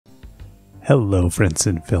Hello, friends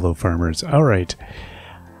and fellow farmers. All right.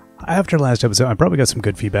 After last episode, I probably got some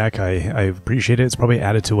good feedback. I appreciate it. It's probably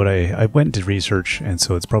added to what I went to research, and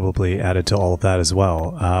so it's probably added to all of that as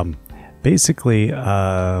well. Basically,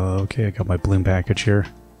 okay, I got my Bloom package here.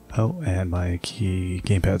 Oh, and my key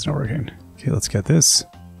gamepad's not working. Okay, let's get this.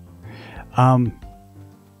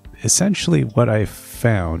 Essentially, what I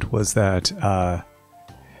found was that a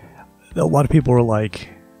lot of people were like,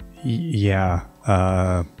 yeah,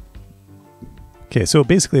 okay, so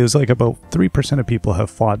basically it was like about 3% of people have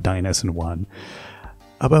fought Dynas and won.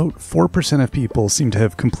 About 4% of people seem to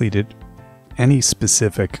have completed any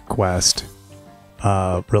specific quest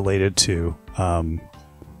related to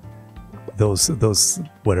those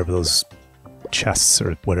whatever those chests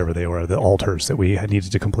or whatever they were, the altars that we had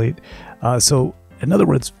needed to complete. So in other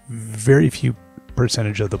words, very few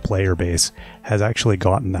percentage of the player base has actually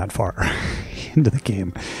gotten that far into the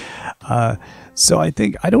game. So I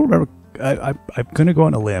think, I don't remember, I'm going to go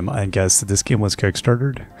on a limb and guess that this game was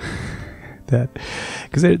Kickstartered.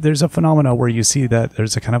 Because there's a phenomena where you see that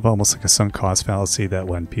there's a kind of almost like a sunk cost fallacy that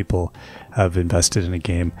when people have invested in a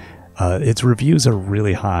game, its reviews are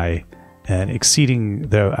really high and exceeding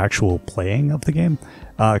the actual playing of the game.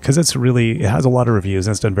 Because it has a lot of reviews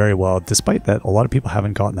and it's done very well, despite that a lot of people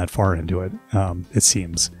haven't gotten that far into it, it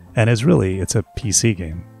seems. And it's a PC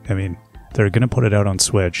game. I mean, they're going to put it out on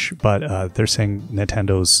Switch, but they're saying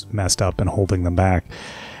Nintendo's messed up and holding them back.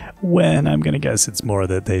 When I'm going to guess it's more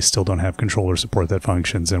that they still don't have controller support that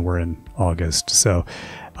functions, and we're in August. So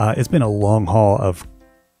it's been a long haul of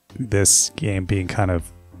this game being kind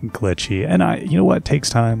of glitchy. And you know what? It takes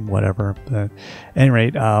time, whatever. But at any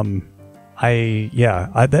rate,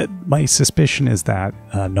 my suspicion is that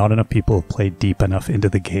not enough people have played deep enough into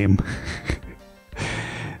the game.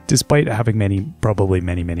 Despite having probably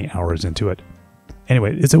many hours into it.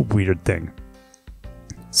 Anyway, it's a weird thing.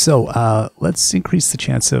 So let's increase the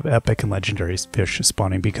chance of epic and legendary fish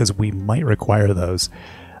spawning because we might require those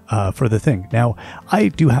for the thing. Now, I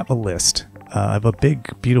do have a list. I have a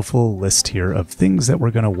big, beautiful list here of things that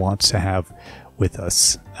we're going to want to have with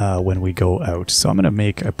us when we go out. So I'm going to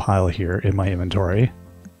make a pile here in my inventory.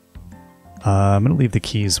 I'm going to leave the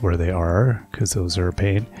keys where they are because those are a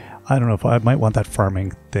pain. I don't know if I might want that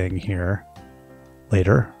farming thing here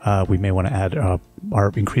later. We may want to add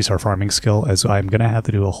increase our farming skill, as I'm going to have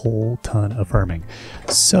to do a whole ton of farming.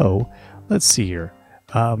 So let's see here.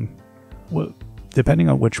 Well, depending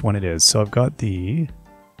on which one it is. So I've got the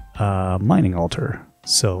mining altar.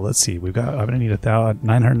 So let's see. I'm going to need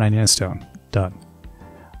 999 stone. Done.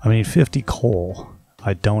 I'm going to need 50 coal.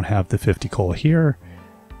 I don't have the 50 coal here.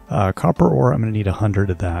 Copper ore, I'm going to need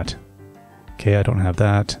 100 of that. Okay, I don't have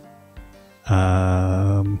that.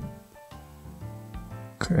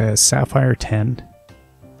 Sapphire 10.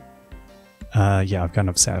 Yeah, I've got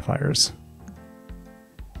enough sapphires.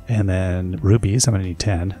 And then rubies, I'm going to need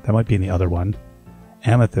 10. That might be in the other one.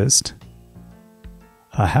 Amethyst.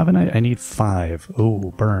 Haven't I? I need 5.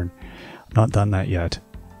 Oh, burn. Not done that yet.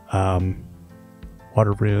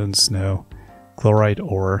 Water runes, no. Chlorite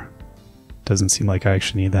ore. Doesn't seem like I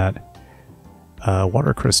actually need that.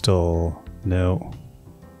 Water crystal, no.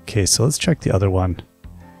 Okay, so let's check the other one.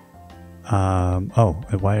 Oh,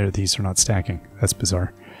 and why are these not stacking? That's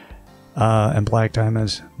bizarre. And black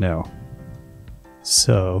diamond, no.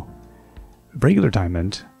 So, regular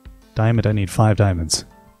diamond. Diamond, I need 5 diamonds.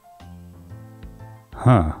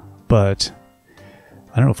 Huh, but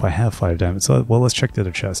I don't know if I have 5 diamonds. So, well, let's check the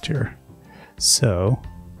other chest here. So,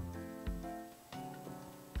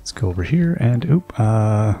 let's go over here and,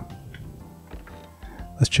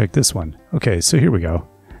 let's check this one. Okay, so here we go.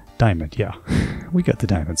 Diamond, yeah. We got the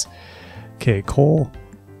diamonds. Okay, coal.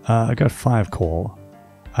 I got 5 coal.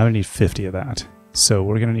 I'm going to need 50 of that. So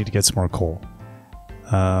we're going to need to get some more coal.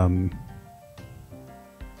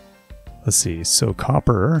 Let's see. So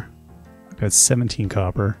copper. I've got 17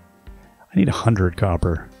 copper. I need 100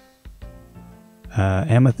 copper.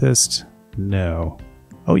 Amethyst. No.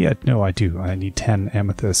 Oh yeah, no, I do. I need 10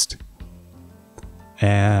 amethyst.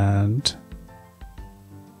 And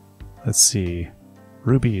let's see.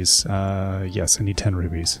 Rubies. Yes, I need 10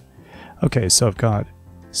 rubies. Okay, so I've got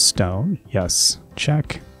stone. Yes,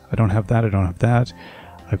 check. I don't have that. I don't have that.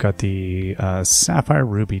 I've got the sapphire,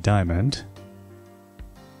 ruby, diamond.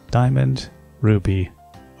 Diamond, ruby.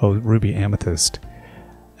 Oh, ruby, amethyst.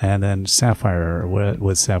 And then sapphire. What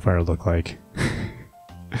would sapphire look like?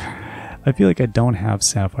 I feel like I don't have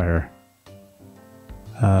sapphire.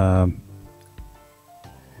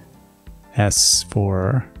 S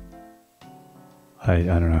for... I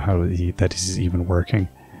don't know how that is even working.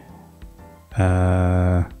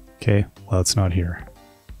 Okay, well, it's not here.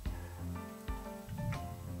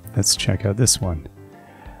 Let's check out this one.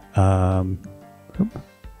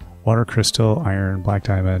 Water crystal, iron, black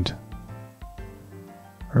diamond,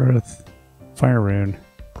 earth, fire rune,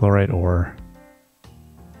 chlorite ore.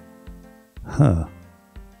 Huh.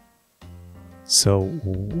 So,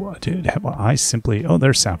 dude, I simply... Oh,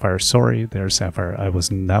 there's sapphire. Sorry, there's sapphire. That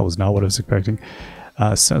was not what I was expecting.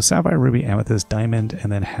 So sapphire, ruby, amethyst, diamond,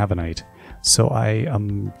 and then havanite. So I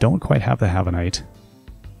don't quite have the havanite.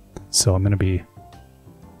 So I'm going to be...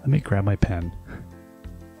 Let me grab my pen.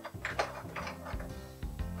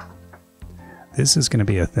 This is going to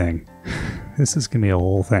be a thing. This is going to be a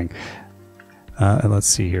whole thing. And let's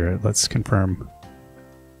see here. Let's confirm.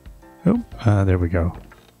 Oh, there we go.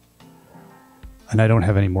 And I don't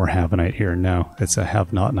have any more havanite here. No, it's a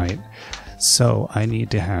have-not-nite. So I need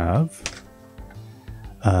to have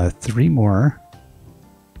 3 more.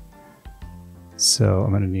 So I'm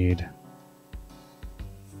going to need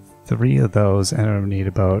 3 of those, and I'm going to need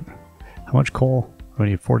about... How much coal? I'm going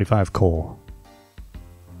to need 45 coal.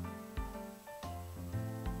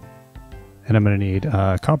 And I'm going to need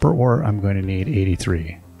copper ore. I'm going to need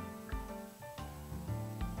 83.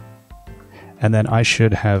 And then I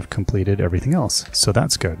should have completed everything else. So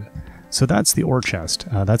that's good. So that's the ore chest.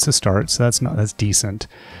 That's a start. So that's decent.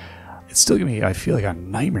 It's still going to be, I feel like, a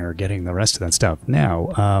nightmare getting the rest of that stuff. Now,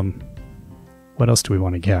 what else do we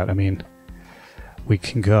want to get? I mean, we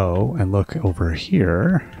can go and look over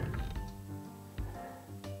here.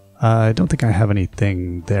 I don't think I have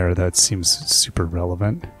anything there that seems super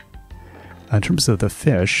relevant. In terms of the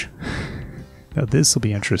fish, now this will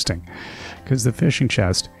be interesting, because the fishing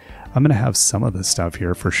chest, I'm going to have some of this stuff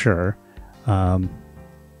here for sure.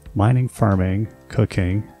 Mining, farming,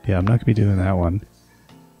 cooking. Yeah, I'm not going to be doing that one.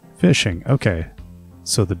 Fishing. Okay.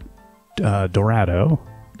 So the Dorado.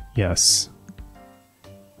 Yes.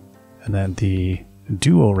 And then the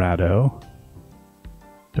Duorado.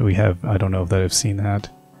 Do we have... I don't know if I've seen that.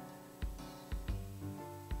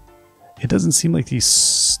 It doesn't seem like these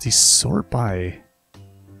sort by...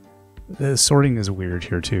 The sorting is weird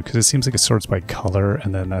here too, because it seems like it sorts by color,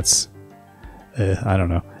 and then that's... I don't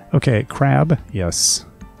know. Okay, crab, yes.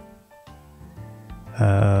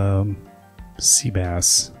 Sea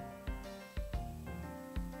bass.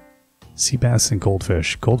 Sea bass and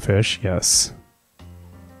goldfish. Goldfish, yes.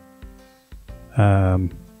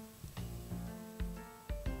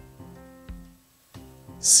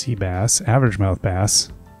 Sea bass, average mouth bass.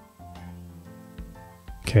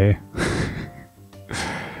 Okay.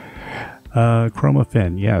 Chroma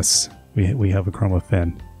fin, yes. We have a chroma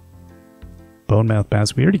fin. Bone mouth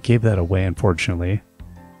bass, we already gave that away, unfortunately.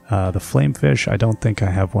 The flamefish, I don't think I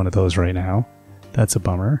have one of those right now. That's a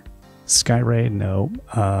bummer. Sky ray, no.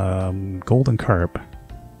 Golden carp.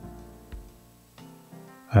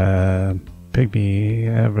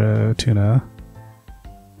 Pygmy, tuna.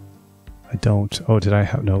 I don't... Oh, did I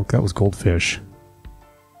have... No, that was goldfish.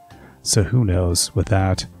 So who knows with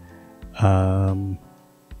that.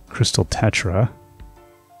 Crystal tetra.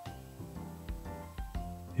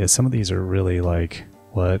 Yeah, some of these are really like...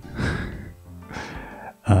 What?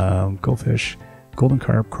 Goldfish. Golden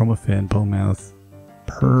carp, chroma fin, bone mouth,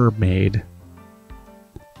 permaid.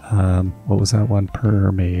 What was that one?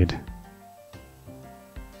 Permaid.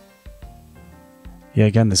 Yeah,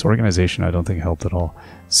 again, this organization I don't think helped at all.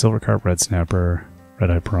 Silver carp, red snapper,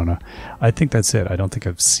 red-eye piranha. I think that's it. I don't think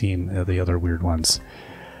I've seen the other weird ones.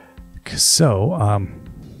 So, let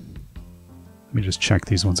me just check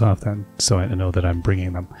these ones off then, so I know that I'm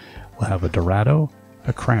bringing them. We'll have a Dorado,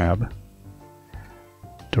 a crab,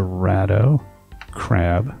 Dorado,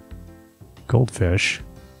 crab, goldfish,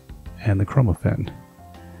 and the chroma fin.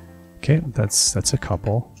 Okay, that's a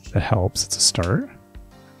couple. That helps. It's a start.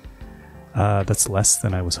 That's less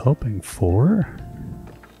than I was hoping for.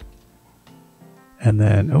 And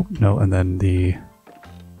then, oh, no, and then the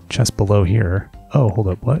chest below here. Oh, hold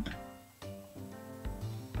up, what?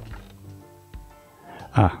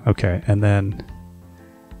 Ah, okay, and then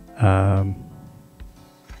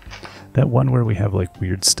that one where we have like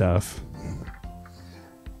weird stuff,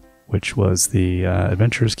 which was the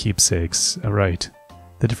Adventurers Keepsakes. Right,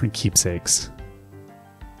 the different keepsakes.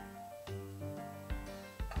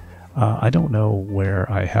 I don't know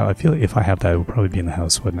where I have. I feel like if I have that, it would probably be in the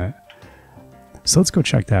house, wouldn't it? So let's go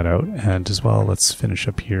check that out, and as well, let's finish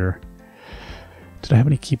up here. Did I have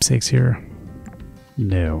any keepsakes here?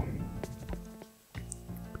 No.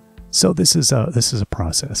 So this is a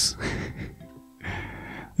process.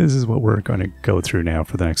 This is what we're going to go through now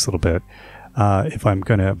for the next little bit. If I'm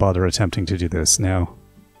going to bother attempting to do this now.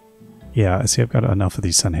 Yeah, see, I've got enough of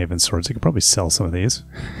these Sunhaven swords. I could probably sell some of these.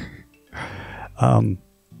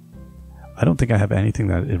 I don't think I have anything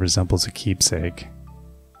that it resembles a keepsake.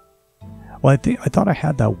 Well, I thought I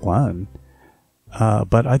had that one,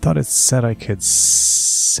 but I thought it said I could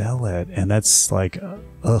sell it, and that's like,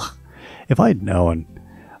 ugh. If I'd known,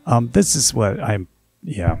 this is what I'm.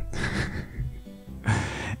 Yeah,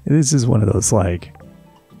 this is one of those like.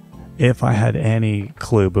 If I had any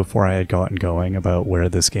clue before I had gotten going about where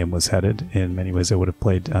this game was headed, in many ways I would have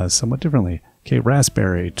played somewhat differently. Okay,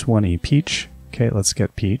 raspberry 20, peach. Okay, let's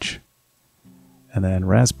get peach, and then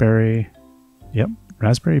raspberry. Yep,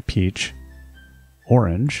 raspberry, peach,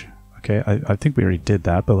 orange. Okay, I think we already did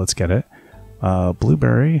that, but let's get it.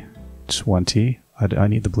 Blueberry 20. I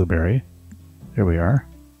need the blueberry. There we are.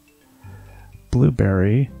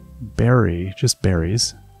 Blueberry, berry, just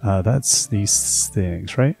berries. That's these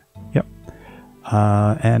things, right? Yep.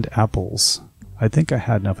 And apples. I think I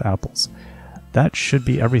had enough apples. That should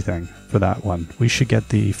be everything for that one. We should get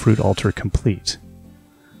the fruit altar complete.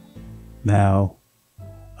 Now,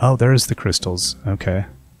 oh, there's the crystals. Okay.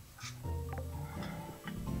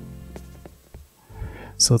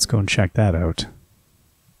 So let's go and check that out.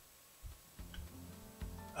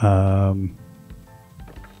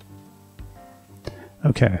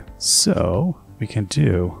 Okay, so we can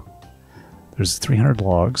do, there's 300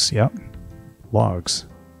 logs, yep, logs,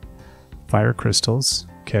 fire crystals,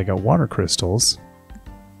 okay, I got water crystals,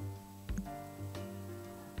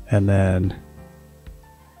 and then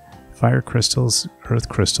fire crystals, earth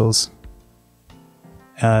crystals,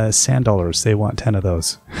 sand dollars, they want 10 of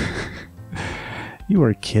those. You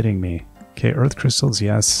are kidding me. Okay, earth crystals,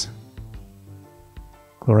 yes.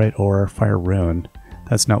 Chlorite ore, fire rune,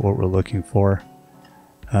 that's not what we're looking for.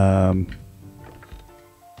 And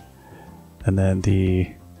then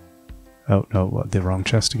the, oh no, the wrong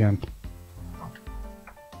chest again.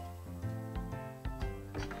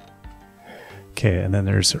 Okay, and then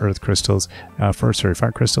there's earth crystals. Sorry,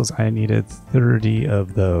 fire crystals. I needed 30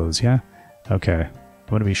 of those, yeah? Okay, I'm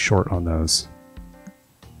going to be short on those.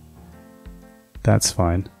 That's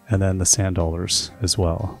fine. And then the sand dollars as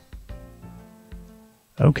well.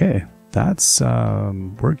 Okay, that's,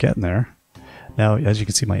 we're getting there. Now, as you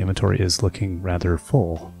can see, my inventory is looking rather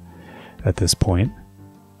full at this point.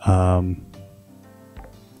 And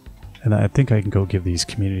I think I can go give these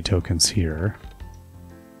community tokens here.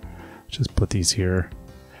 Just put these here.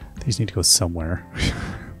 These need to go somewhere.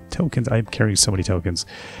 Tokens, I'm carrying so many tokens.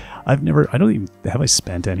 I don't even, have I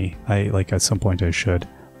spent any? Like at some point I should.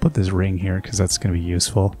 Put this ring here because that's going to be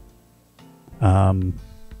useful. And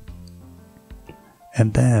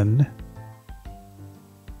then...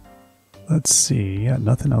 let's see, yeah,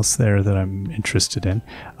 nothing else there that I'm interested in.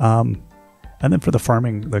 And then for the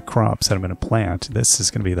farming, the crops that I'm going to plant, this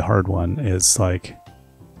is going to be the hard one, is like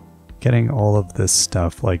getting all of this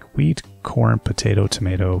stuff like wheat, corn, potato,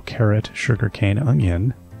 tomato, carrot, sugarcane,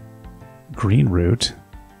 onion, green root.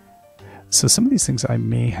 So some of these things I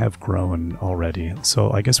may have grown already.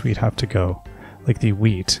 So I guess we'd have to go, like the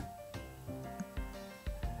wheat.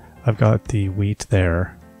 I've got the wheat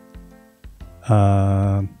there.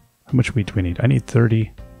 How much wheat do we need? I need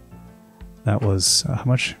 30. That was, how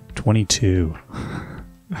much? 22.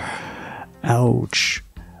 Ouch.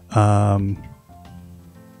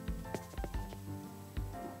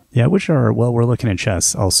 Yeah, which are, well, we're looking at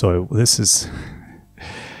chests also. This is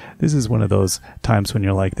one of those times when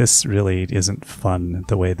you're like, this really isn't fun,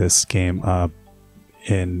 the way this game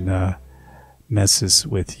messes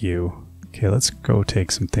with you. Okay, let's go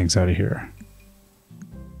take some things out of here.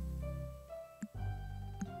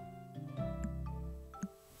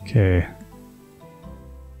 Okay.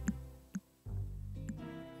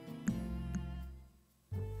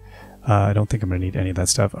 I don't think I'm going to need any of that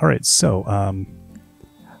stuff. Alright, so, I'm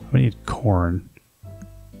going to need corn. I'm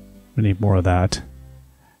going to need more of that.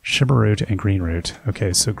 Shimmer root and green root.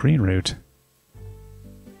 Okay, so green root.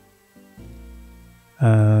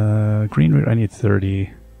 Green root, I need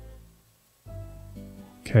 30.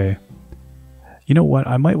 Okay. You know what?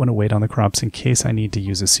 I might want to wait on the crops in case I need to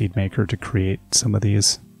use a seed maker to create some of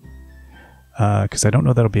these. Because I don't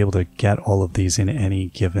know that I'll be able to get all of these in any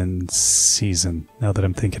given season, now that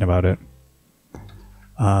I'm thinking about it.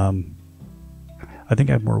 I think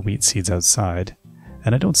I have more wheat seeds outside,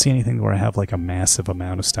 and I don't see anything where I have like a massive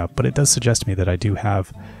amount of stuff, but it does suggest to me that I do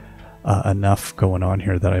have enough going on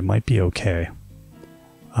here that I might be okay.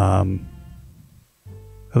 At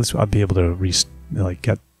least I'll be able to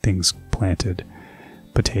get things planted.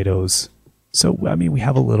 Potatoes. So, I mean, we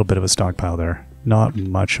have a little bit of a stockpile there. Not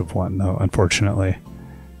much of one, though, unfortunately.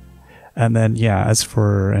 And then, yeah, as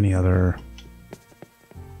for any other...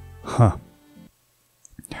 Huh.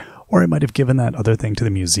 Or I might have given that other thing to the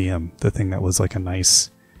museum. The thing that was like a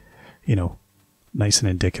nice, you know, nice and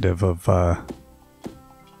indicative of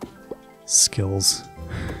skills.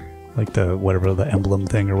 like the whatever the emblem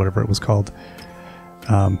thing or whatever it was called.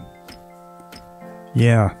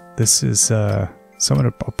 Yeah, this is so I'm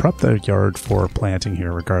gonna prep the yard for planting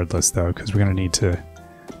here regardless though, because we're gonna need to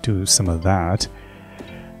do some of that.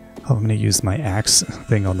 I'm gonna use my axe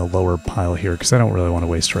thing on the lower pile here because I don't really want to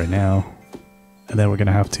waste right now. And then we're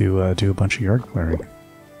gonna have to do a bunch of yard clearing.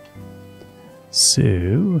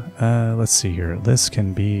 So let's see here. This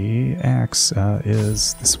can be axe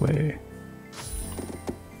is this way.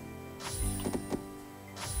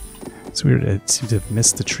 It's weird, it seems to have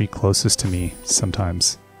missed the tree closest to me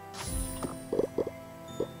sometimes.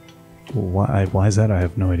 Why is that? I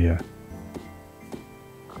have no idea.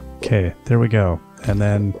 Okay, there we go. And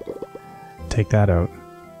then take that out.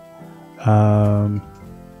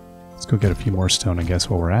 Let's go get a few more stone, I guess,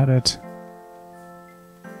 while we're at it.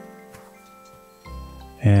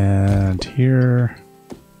 And here...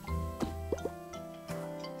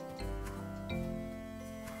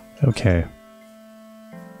 Okay.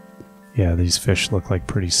 Yeah, these fish look like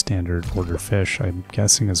pretty standard order fish, I'm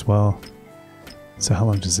guessing as well. So how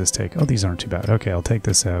long does this take? Oh, these aren't too bad. Okay, I'll take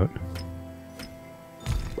this out.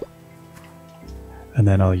 And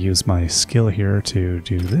then I'll use my skill here to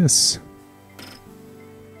do this.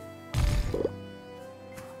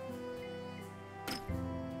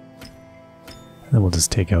 And then we'll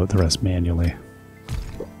just take out the rest manually.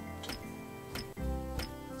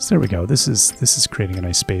 So there we go. This is creating a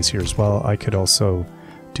nice space here as well. I could also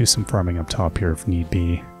do some farming up top here if need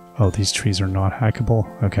be. Oh, these trees are not hackable?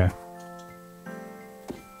 Okay.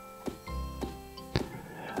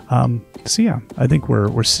 So yeah, I think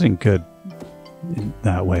we're sitting good in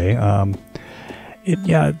that way.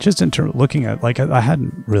 Yeah, just in terms looking at, like, I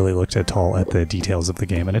hadn't really looked at all at the details of the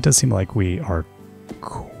game, and it does seem like we are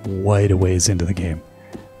quite a ways into the game.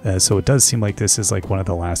 So it does seem like this is like one of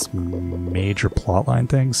the last major plotline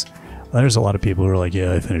things. There's a lot of people who are like,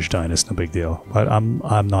 yeah, I finished Dynas, no big deal. But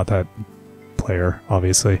I'm not that player,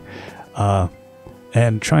 obviously.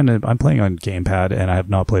 And I'm playing on gamepad, and I have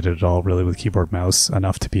not played it at all really with keyboard mouse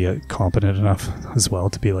enough to be competent enough as well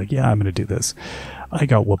to be like, yeah, I'm going to do this. I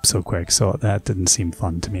got whooped so quick, so that didn't seem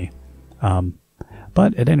fun to me.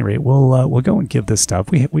 But at any rate, we'll go and give this stuff.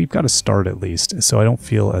 We've got to start at least, so I don't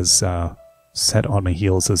feel as set on my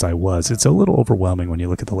heels as I was. It's a little overwhelming when you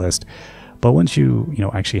look at the list, but once you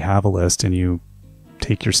actually have a list and you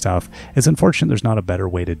take your stuff, it's unfortunate there's not a better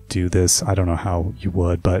way to do this. I don't know how you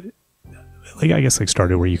would, but like, I guess like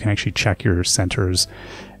Stardew, where you can actually check your centers.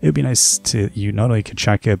 It would be nice to, you not only can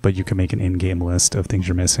check it, but you can make an in-game list of things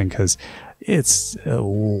you're missing, because it's a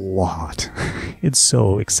lot. It's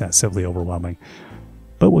so excessively overwhelming.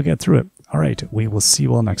 But we'll get through it. All right, we will see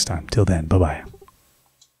you all next time. Till then, bye-bye.